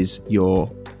is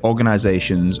your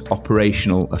organisation's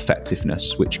operational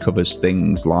effectiveness, which covers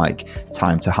things like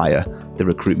time to hire, the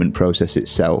recruitment process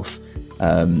itself,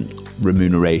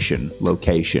 remuneration,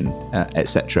 location,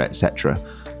 etc., etc.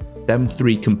 Them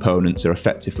three components are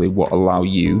effectively what allow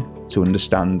you to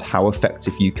understand how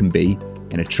effective you can be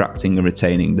in attracting and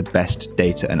retaining the best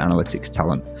data and analytics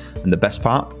talent. And the best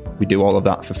part, we do all of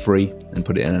that for free and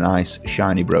put it in a nice,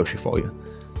 shiny brochure for you.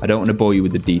 I don't want to bore you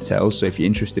with the details, so if you're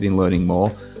interested in learning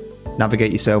more,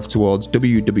 navigate yourself towards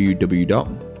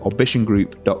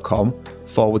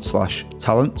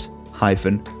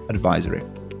www.orbisongroup.com/talent-advisory.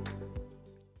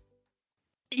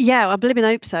 Yeah, I believe in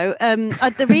hope so.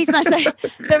 The reason I say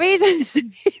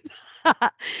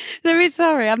that,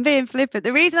 sorry, I'm being flippant.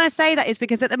 The reason I say that is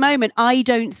because at the moment, I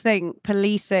don't think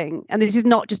policing, and this is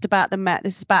not just about the Met,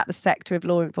 this is about the sector of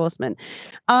law enforcement.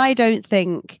 I don't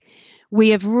think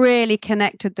we have really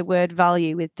connected the word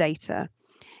value with data.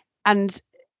 And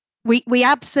we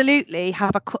absolutely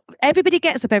have everybody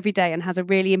gets up every day and has a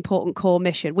really important core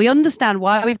mission. We understand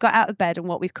why we've got out of bed and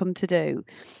what we've come to do.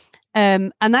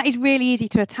 And that is really easy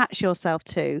to attach yourself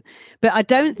to. But I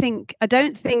don't think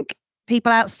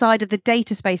people outside of the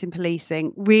data space in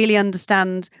policing really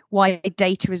understand why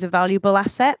data is a valuable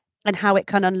asset and how it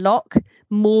can unlock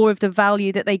more of the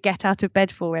value that they get out of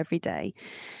bed for every day.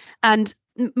 And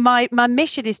my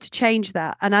mission is to change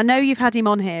that. And I know you've had him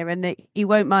on here and he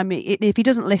won't mind me. If he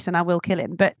doesn't listen, I will kill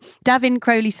him. But Davin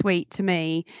Crowley-Sweet, to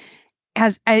me,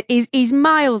 is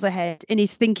miles ahead in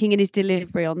his thinking and his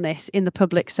delivery on this in the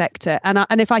public sector. And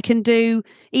if I can do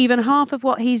even half of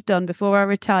what he's done before I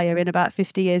retire in about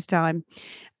 50 years' time,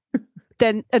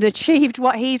 and achieved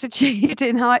what he's achieved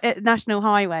in national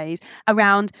highways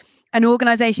around an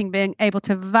organisation being able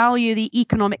to value the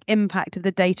economic impact of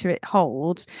the data it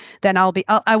holds, then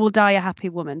I will die a happy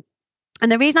woman.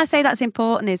 And the reason I say that's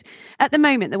important is at the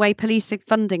moment, the way policing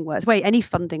funding works, the way any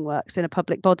funding works in a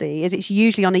public body, is it's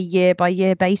usually on a year by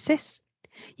year basis.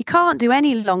 You can't do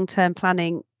any long-term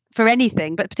planning for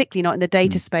anything, but particularly not in the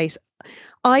data space.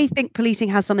 I think policing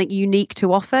has something unique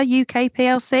to offer UK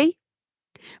PLC,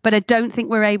 but I don't think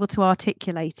we're able to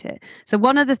articulate it. So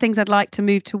one of the things I'd like to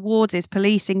move towards is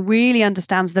policing really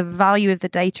understands the value of the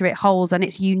data it holds and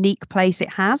its unique place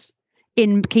it has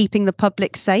in keeping the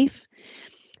public safe.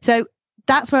 So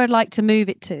that's where I'd like to move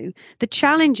it to. The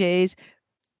challenge is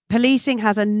policing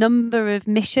has a number of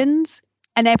missions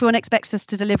and everyone expects us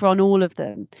to deliver on all of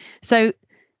them. So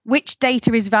which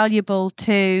data is valuable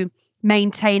to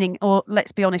maintaining, or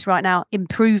let's be honest right now,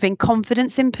 improving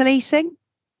confidence in policing?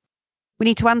 We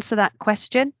need to answer that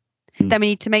question. Then we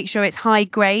need to make sure it's high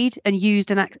grade and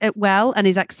used well and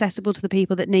is accessible to the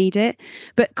people that need it.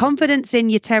 But confidence in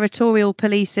your territorial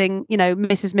policing,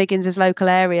 Mrs. Miggins's local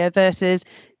area versus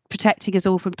protecting us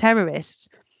all from terrorists,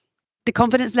 the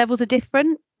confidence levels are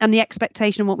different and the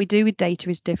expectation of what we do with data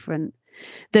is different.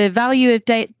 The value of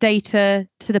data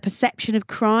to the perception of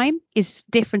crime is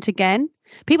different again.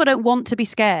 People don't want to be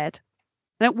scared.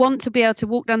 They don't want to be able to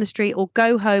walk down the street or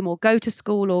go home or go to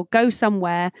school or go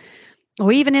somewhere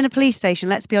or even in a police station.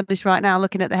 Let's be honest right now,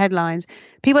 looking at the headlines,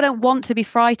 people don't want to be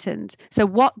frightened. So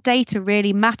what data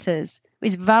really matters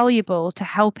is valuable to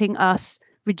helping us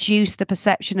reduce the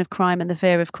perception of crime and the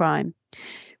fear of crime.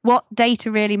 What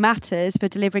data really matters for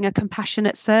delivering a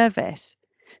compassionate service.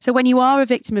 So when you are a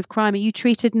victim of crime, are you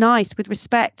treated nice, with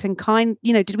respect and kind?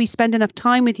 Did we spend enough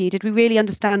time with you? Did we really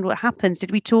understand what happens?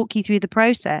 Did we talk you through the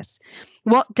process?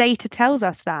 What data tells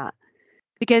us that?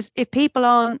 Because if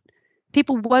people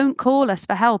won't call us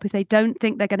for help if they don't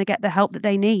think they're going to get the help that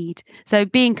they need. So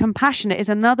being compassionate is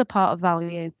another part of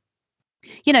value.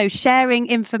 Sharing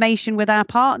information with our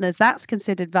partners, that's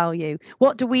considered value.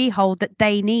 What do we hold that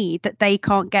they need that they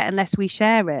can't get unless we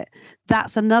share it?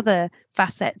 That's another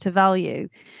facet to value.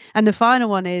 And the final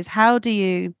one is, how do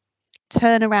you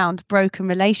turn around broken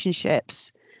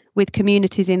relationships with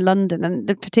communities in London, and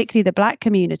particularly the Black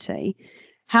community?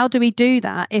 How do we do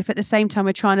that if at the same time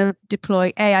we're trying to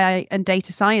deploy AI and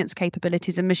data science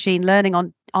capabilities and machine learning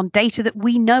on data that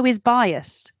we know is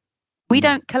biased? We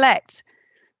don't collect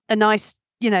a nice,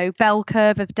 bell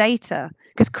curve of data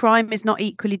because crime is not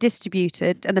equally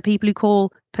distributed and the people who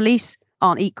call police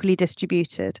aren't equally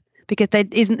distributed because there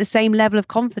isn't the same level of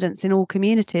confidence in all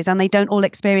communities and they don't all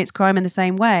experience crime in the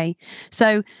same way.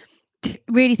 So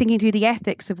really thinking through the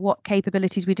ethics of what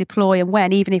capabilities we deploy and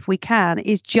when, even if we can,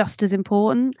 is just as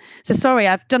important. So sorry,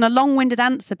 I've done a long-winded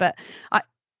answer, but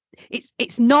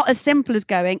it's not as simple as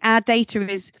going, our data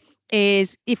is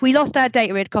if we lost our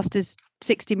data, it'd cost us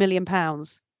 £60 million.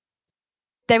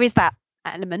 There is that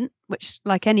element, which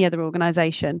like any other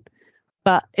organisation,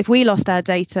 but if we lost our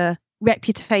data,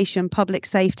 reputation, public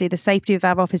safety, the safety of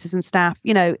our officers and staff,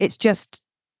 it's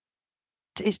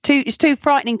too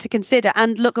frightening to consider.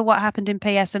 And look at what happened in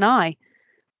PSNI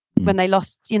when they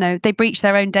lost, they breached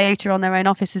their own data on their own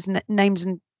officers' names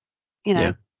and,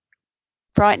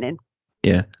 frightening.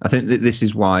 Yeah, I think that this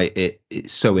is why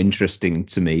it's so interesting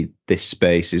to me, this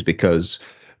space, is because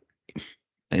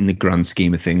in the grand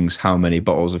scheme of things, how many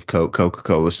bottles of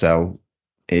Coca-Cola sell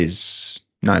is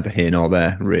neither here nor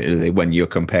there, really, when you're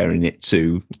comparing it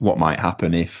to what might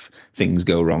happen if things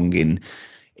go wrong in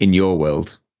your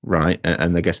world, right?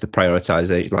 And I guess the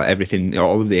prioritization, like everything,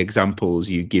 all of the examples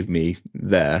you give me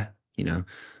there, do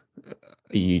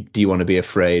you want to be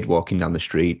afraid walking down the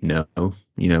street? No.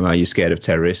 Are you scared of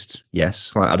terrorists?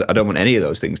 Yes. Like, I don't want any of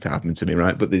those things to happen to me,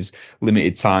 right? But there's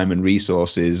limited time and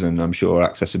resources, and I'm sure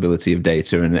accessibility of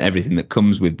data and everything that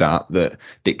comes with that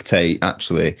dictate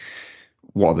actually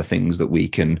what are the things that we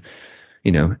can,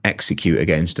 execute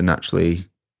against and actually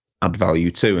add value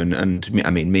to. And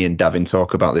I mean, me and Davin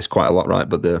talk about this quite a lot, right?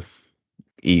 But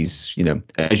he's,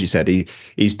 as you said,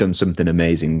 he's done something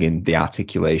amazing in the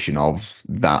articulation of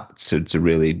that to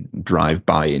really drive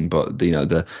buy-in. But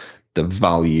the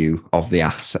value of the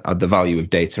asset, the value of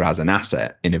data as an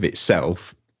asset in of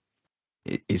itself,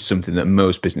 is something that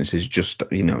most businesses just,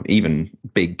 even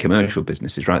big commercial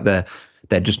businesses, right?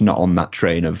 They're just not on that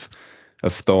train of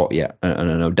thought yet.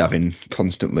 And I know Davin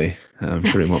constantly, I'm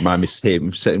sure he won't mind me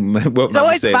saying,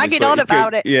 always banging on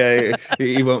about it. Yeah,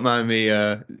 he won't mind me,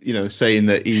 saying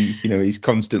that he's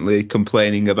constantly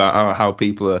complaining about how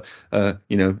people are,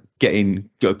 getting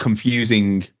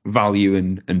confusing value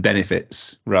and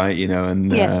benefits, right?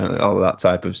 And all of that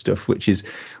type of stuff, which is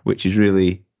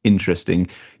really interesting.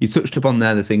 You touched upon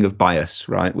there the thing of bias,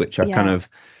 right? Which I kind of,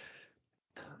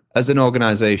 as an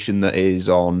organization that is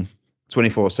on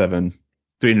 24/7,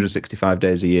 365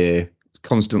 days a year,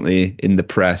 constantly in the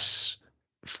press,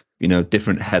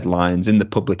 different headlines in the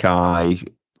public eye,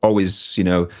 always,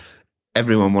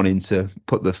 everyone wanting to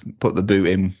put the boot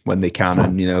in when they can,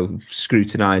 and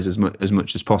scrutinize as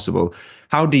much as possible.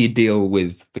 How do you deal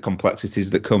with the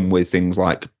complexities that come with things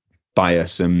like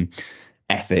bias and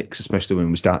ethics, especially when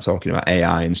we start talking about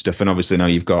AI and stuff? And obviously now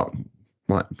you've got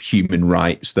like human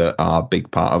rights that are a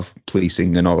big part of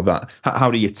policing and all of that.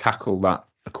 How do you tackle that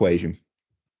equation?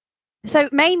 So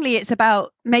mainly it's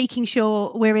about making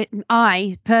sure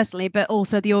I personally, but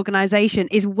also the organisation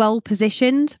is well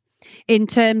positioned in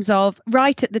terms of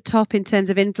right at the top, in terms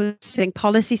of influencing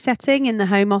policy setting in the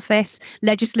Home Office,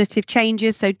 legislative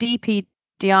changes. So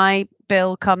DPDI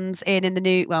bill comes in the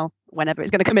new, well, whenever it's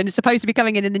going to come in, it's supposed to be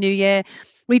coming in the new year.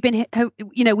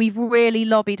 We've really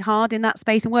lobbied hard in that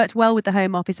space and worked well with the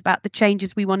Home Office about the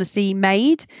changes we want to see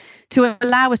made to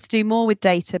allow us to do more with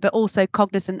data, but also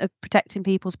cognizant of protecting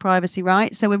people's privacy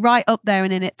rights. So we're right up there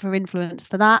and in it for influence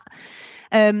for that.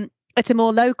 At a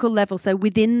more local level, so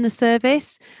within the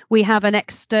service, we have an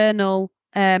external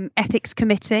ethics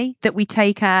committee that we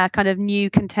take our kind of new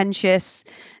contentious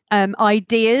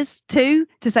ideas to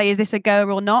say, is this a go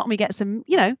or not? And we get some,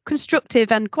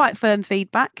 constructive and quite firm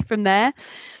feedback from there.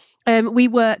 We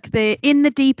work in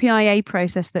the DPIA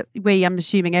process that I'm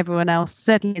assuming everyone else,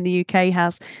 certainly in the UK,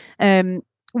 has.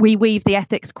 We weave the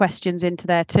ethics questions into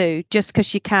there too, just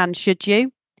because you can, should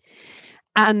you?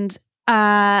 And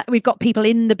we've got people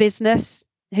in the business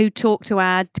who talk to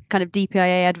our kind of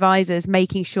DPIA advisors,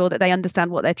 making sure that they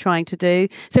understand what they're trying to do.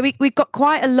 So we've got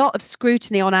quite a lot of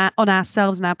scrutiny on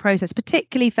ourselves and our process,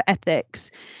 particularly for ethics.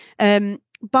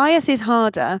 Bias is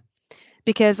harder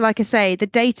because, like I say, the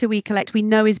data we collect, we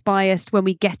know is biased when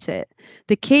we get it.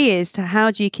 The key is to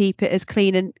how do you keep it as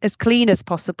clean as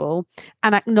possible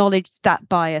and acknowledge that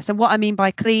bias. And what I mean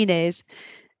by clean is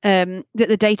that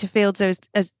the data fields are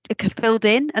as filled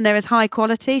in and they're as high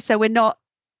quality. So we're not,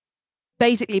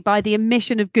 basically, by the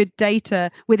omission of good data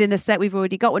within the set we've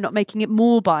already got, we're not making it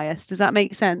more biased. Does that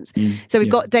make sense? So we've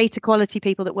got data quality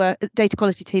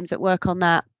teams that work on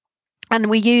that. And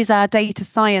we use our data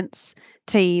science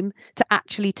team to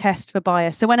actually test for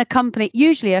bias. So when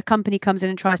usually a company comes in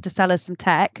and tries to sell us some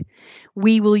tech,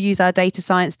 we will use our data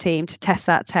science team to test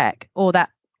that tech or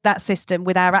that system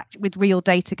with real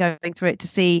data going through it to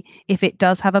see if it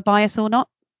does have a bias or not.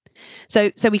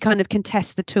 So we kind of can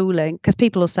test the tooling, because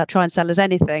people will try and sell us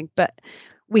anything, but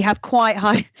we have quite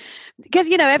high, because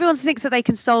everyone thinks that they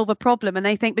can solve a problem and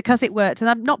they think because it works, and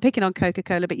I'm not picking on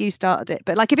Coca-Cola, but you started it,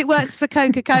 but like if it works for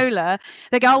Coca-Cola,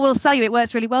 they go, oh, we'll sell you, it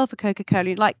works really well for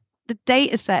Coca-Cola. Like the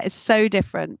data set is so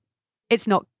different. It's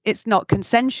not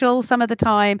consensual some of the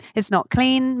time. It's not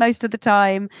clean most of the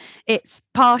time. It's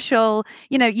partial.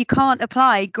 You can't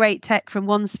apply great tech from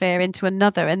one sphere into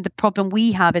another. And the problem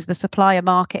we have is the supplier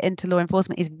market into law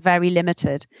enforcement is very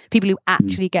limited. People who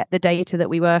actually get the data that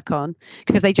we work on,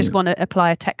 because they just want to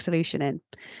apply a tech solution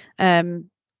in.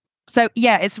 So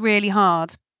yeah, it's really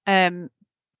hard. And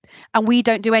we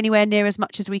don't do anywhere near as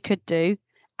much as we could do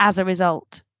as a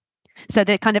result. So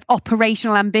the kind of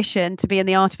operational ambition to be in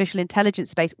the artificial intelligence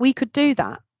space, we could do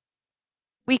that.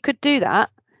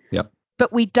 Yep.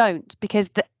 But we don't, because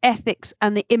the ethics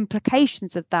and the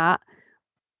implications of that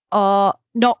are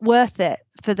not worth it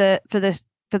for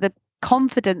the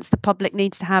confidence the public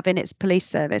needs to have in its police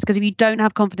service. Because if you don't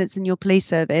have confidence in your police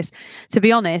service, to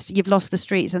be honest, you've lost the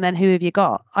streets, and then who have you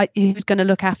got? Who's going to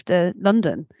look after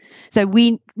London? So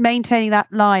we maintaining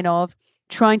that line of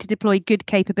trying to deploy good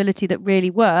capability that really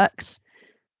works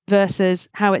versus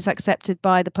how it's accepted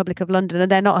by the public of London.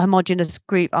 And they're not a homogenous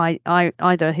group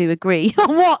either who agree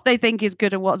on what they think is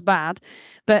good and what's bad.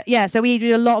 But yeah, so we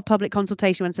do a lot of public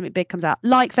consultation when something big comes out,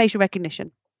 like facial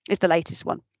recognition is the latest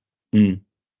one.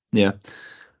 Yeah.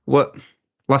 What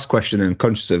last question then,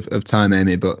 conscious of time,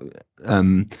 Aimee, but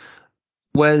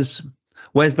where's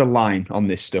the line on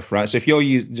this stuff, right? So if you're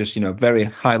just very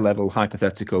high level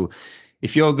hypothetical,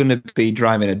 if you're going to be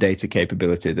driving a data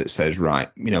capability that says,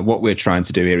 right, what we're trying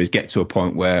to do here is get to a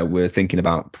point where we're thinking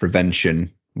about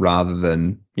prevention rather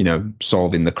than,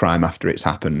 solving the crime after it's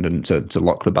happened and to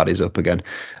lock the baddies up again.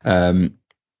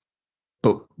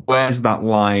 But where's that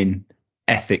line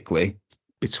ethically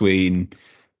between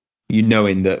you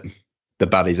knowing that the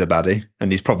baddie's a baddie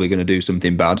and he's probably going to do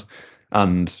something bad,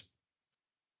 and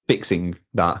fixing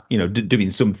that, doing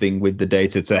something with the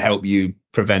data to help you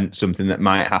prevent something that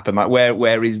might happen? Like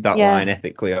where is that line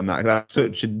ethically on that? That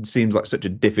seems like such a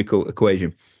difficult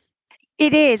equation.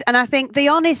 It is, and I think the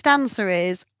honest answer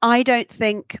is I don't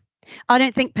think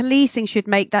policing should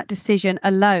make that decision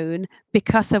alone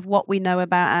because of what we know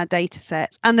about our data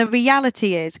sets. And the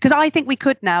reality is, because I think we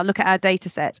could now look at our data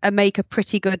sets and make a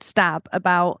pretty good stab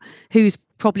about who's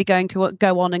probably going to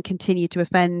go on and continue to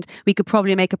offend. We could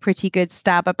probably make a pretty good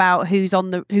stab about who's on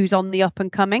the up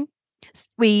and coming.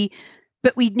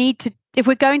 But we need to, if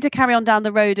we're going to carry on down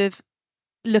the road of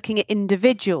looking at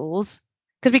individuals,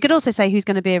 because we could also say who's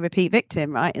going to be a repeat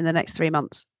victim, right, in the next 3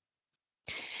 months.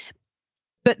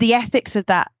 But the ethics of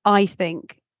that, I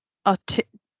think, are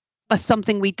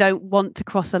something we don't want to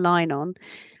cross a line on.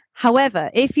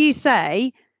 However, if you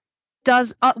say,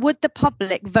 would the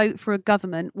public vote for a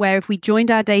government where if we joined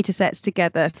our data sets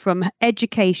together from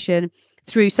education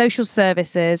through social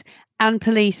services and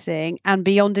policing and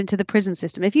beyond into the prison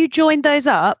system, if you joined those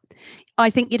up,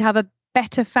 I think you'd have a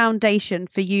better foundation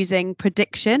for using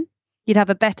prediction. You'd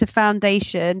have a better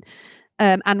foundation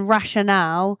and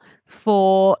rationale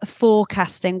for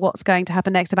forecasting what's going to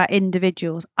happen next about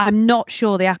individuals. I'm not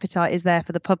sure the appetite is there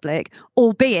for the public,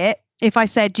 albeit if I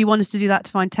said, do you want us to do that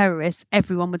to find terrorists?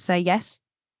 Everyone would say yes.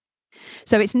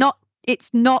 So it's not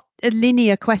a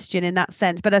linear question in that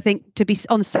sense, but I think to be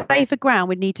on safer ground,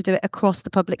 we need to do it across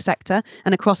the public sector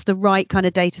and across the right kind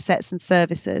of data sets and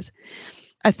services.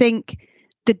 I think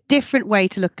the different way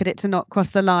to look at it to not cross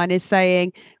the line is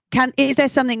saying, is there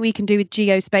something we can do with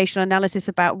geospatial analysis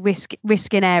about risk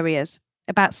in areas,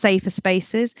 about safer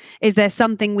spaces? Is there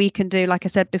something we can do, like I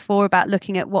said before, about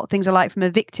looking at what things are like from a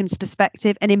victim's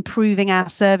perspective and improving our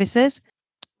services?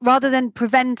 Rather than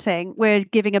preventing, we're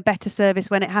giving a better service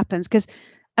when it happens. Because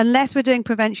unless we're doing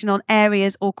prevention on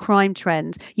areas or crime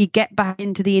trends, you get back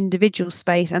into the individual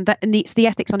space, and it's the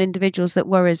ethics on individuals that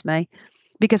worries me.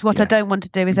 Because what I don't want to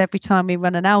do is every time we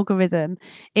run an algorithm,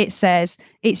 it says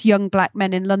it's young black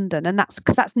men in London. And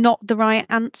that's not the right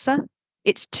answer.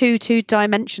 It's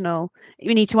two-dimensional.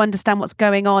 We need to understand what's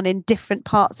going on in different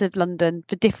parts of London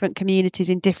for different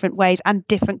communities in different ways and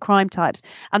different crime types.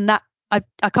 And that I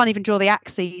can't even draw the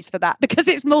axes for that because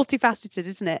it's multifaceted,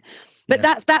 isn't it? But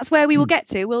that's where we will get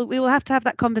to. We will have to have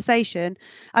that conversation.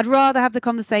 I'd rather have the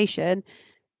conversation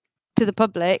to the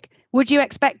public. Would you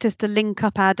expect us to link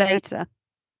up our data?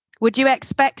 Would you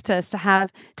expect us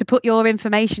to put your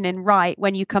information in right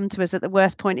when you come to us at the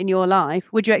worst point in your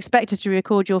life? Would you expect us to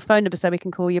record your phone number so we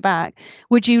can call you back?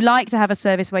 Would you like to have a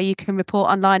service where you can report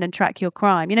online and track your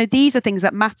crime? These are things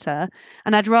that matter.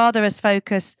 And I'd rather us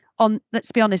focus on,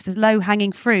 let's be honest, there's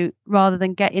low-hanging fruit rather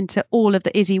than get into all of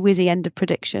the izzy-wizzy end of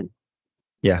prediction.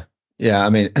 Yeah.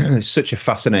 I mean, it's such a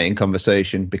fascinating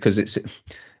conversation because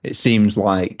it seems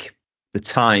like the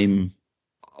time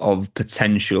of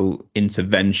potential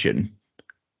intervention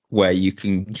where you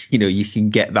can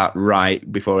get that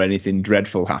right before anything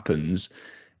dreadful happens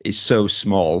is so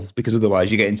small, because otherwise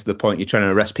you get into the point you're trying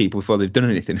to arrest people before they've done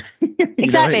anything.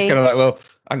 Exactly. It's kind of like, well,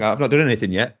 hang on, I've not done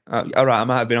anything yet. All right, I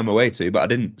might have been on my way to, but I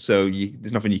didn't. So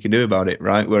there's nothing you can do about it,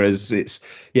 right? Whereas I've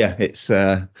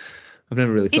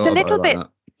never really thought about it like that.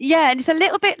 Yeah, and it's a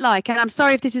little bit like, and I'm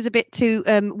sorry if this is a bit too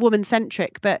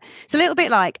woman-centric, but it's a little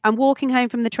bit like I'm walking home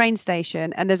from the train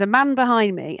station and there's a man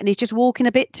behind me and he's just walking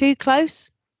a bit too close.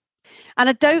 And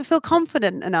I don't feel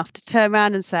confident enough to turn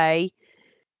around and say,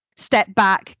 step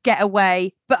back, get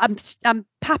away. But I'm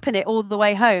papping it all the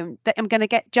way home that I'm going to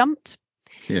get jumped.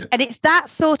 Yeah. And it's that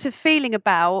sort of feeling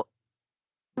about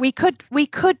we could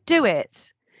do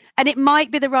it and it might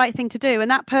be the right thing to do.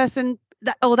 And that person,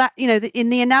 in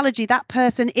the analogy, that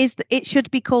person it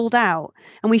should be called out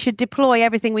and we should deploy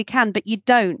everything we can, but you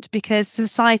don't, because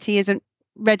society isn't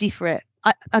ready for it.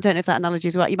 I don't know if that analogy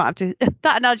is right. You might have to,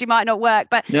 that analogy might not work,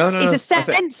 but it's a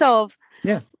sense of,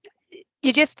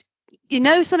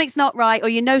 something's not right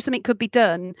or something could be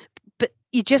done, but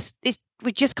we just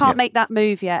can't make that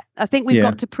move yet. I think we've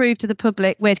got to prove to the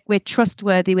public we're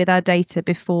trustworthy with our data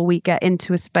before we get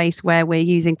into a space where we're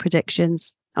using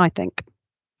predictions, I think.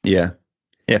 Yeah,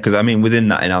 because I mean, within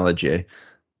that analogy,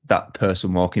 that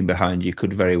person walking behind you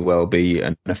could very well be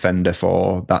an offender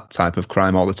for that type of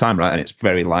crime all the time, right? And it's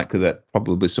very likely that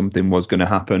probably something was going to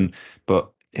happen,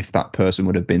 but if that person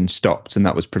would have been stopped and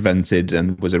that was prevented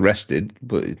and was arrested,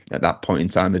 but at that point in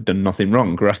time they'd done nothing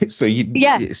wrong, right? So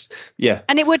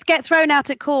and it would get thrown out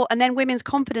at court, and then women's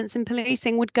confidence in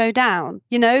policing would go down,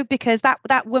 because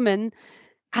that woman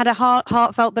had a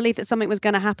heartfelt belief that something was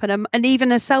going to happen, and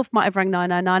even herself might have rang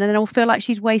 999 and then will feel like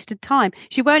she's wasted time.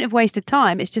 She won't have wasted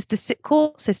time. It's just the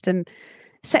court system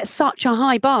sets such a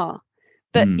high bar.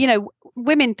 But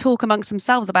women talk amongst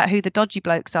themselves about who the dodgy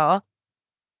blokes are.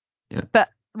 Yeah. But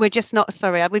we're just not,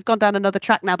 sorry, we've gone down another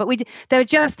track now, but there are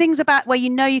just things about where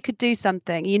you could do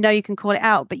something, you can call it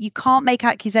out, but you can't make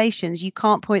accusations, you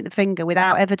can't point the finger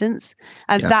without evidence,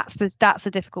 and that's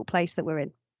the difficult place that we're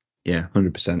in. Yeah,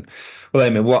 100%. Well,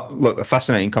 Aimee, look, a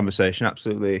fascinating conversation.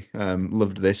 Absolutely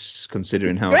loved this,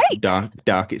 considering how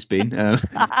dark it's been.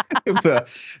 But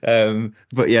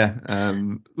yeah,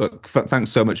 look,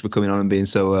 thanks so much for coming on and being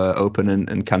so open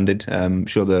and candid. I'm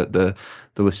sure the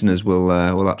listeners will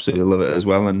absolutely love it as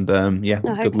well. And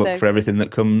good luck for everything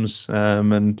that comes.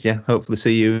 And yeah, hopefully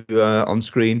see you on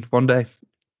screen one day.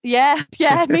 Yeah,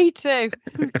 me too.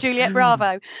 Juliet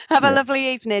Bravo. Have a lovely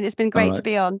evening. It's been great to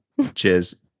be on.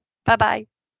 Cheers. Bye-bye.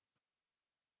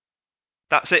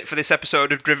 That's it for this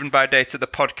episode of Driven by Data, the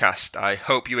podcast. I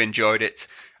hope you enjoyed it.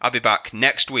 I'll be back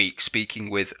next week speaking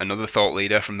with another thought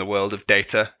leader from the world of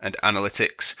data and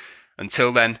analytics.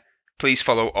 Until then, please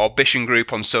follow Ambition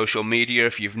Group on social media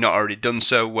if you've not already done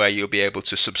so, where you'll be able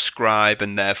to subscribe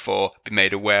and therefore be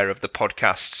made aware of the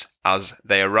podcasts as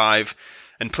they arrive.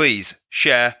 And please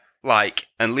share, like,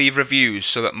 and leave reviews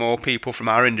so that more people from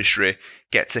our industry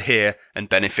get to hear and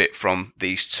benefit from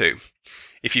these too.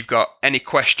 If you've got any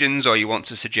questions or you want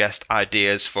to suggest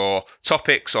ideas for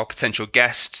topics or potential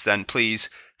guests, then please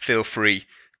feel free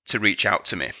to reach out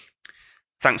to me.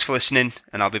 Thanks for listening,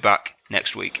 and I'll be back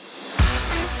next week.